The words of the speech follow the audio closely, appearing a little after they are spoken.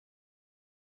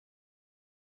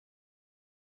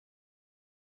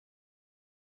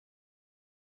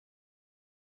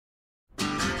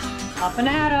Up and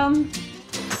at 'em.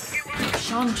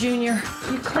 Sean Jr.,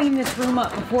 you clean this room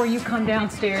up before you come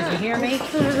downstairs, you hear me?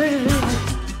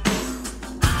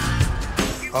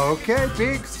 Okay,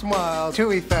 big smile.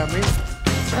 Chewy family.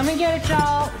 Let me get it,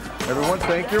 y'all. Everyone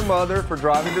thank your mother for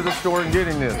driving to the store and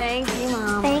getting this. Thank you,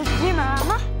 Mom. Thank you,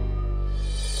 Mama.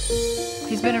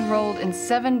 He's been enrolled in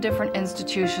 7 different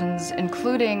institutions,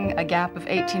 including a gap of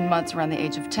 18 months around the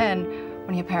age of 10,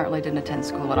 when he apparently didn't attend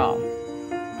school at all.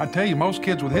 I tell you, most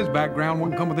kids with his background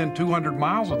wouldn't come within 200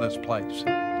 miles of this place.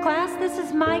 Class, this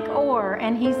is Mike Orr,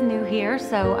 and he's new here,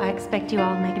 so I expect you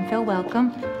all to make him feel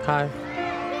welcome. Hi.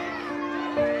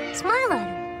 Smile at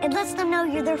him. It lets them know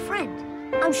you're their friend.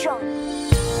 I'm Sean.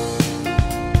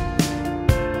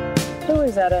 Who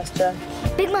is that, SJ?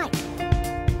 Big Mike.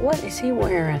 What is he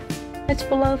wearing? It's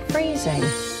below freezing.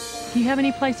 You have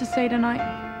any place to stay tonight?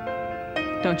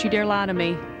 Don't you dare lie to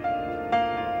me.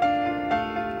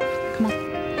 Come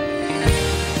on.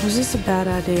 Was this a bad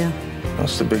idea?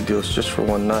 What's the big deal? It's just for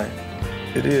one night.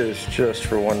 It is just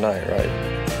for one night, right?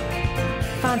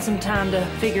 Find some time to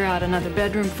figure out another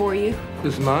bedroom for you.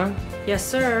 This is mine? Yes,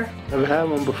 sir. Never had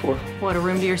one before. What, a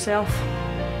room to yourself?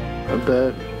 A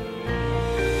bed.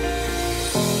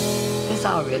 It's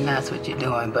all real nice what you're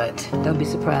doing, but don't be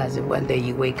surprised if one day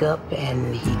you wake up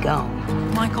and he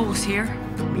gone. Michael was here.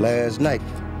 Last night.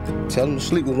 Tell him to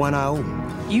sleep with one eye open.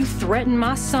 You threatened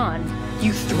my son.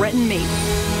 You threatened me.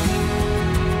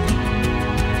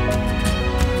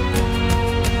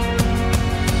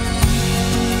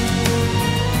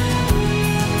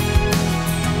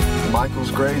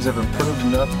 Michael's grades have improved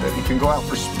enough that he can go out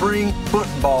for spring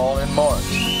football in March.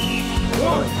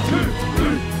 1, 2,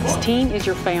 3. This team is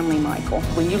your family, Michael.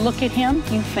 When you look at him,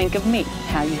 you think of me,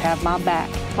 how you have my back.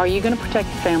 Are you going to protect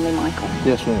the family, Michael?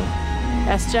 Yes,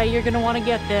 ma'am. SJ, you're going to want to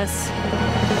get this.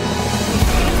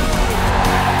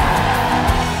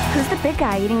 Who's the big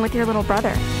guy eating with your little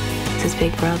brother? It's his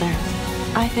big brother.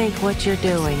 I think what you're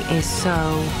doing is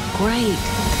so great.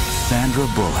 Sandra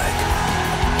Bullock.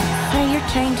 Hey, you're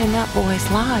changing that boy's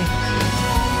life.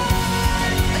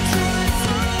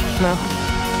 No.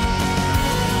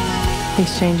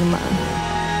 He's changing mine.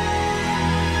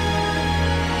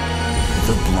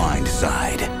 The Blind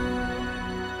Side.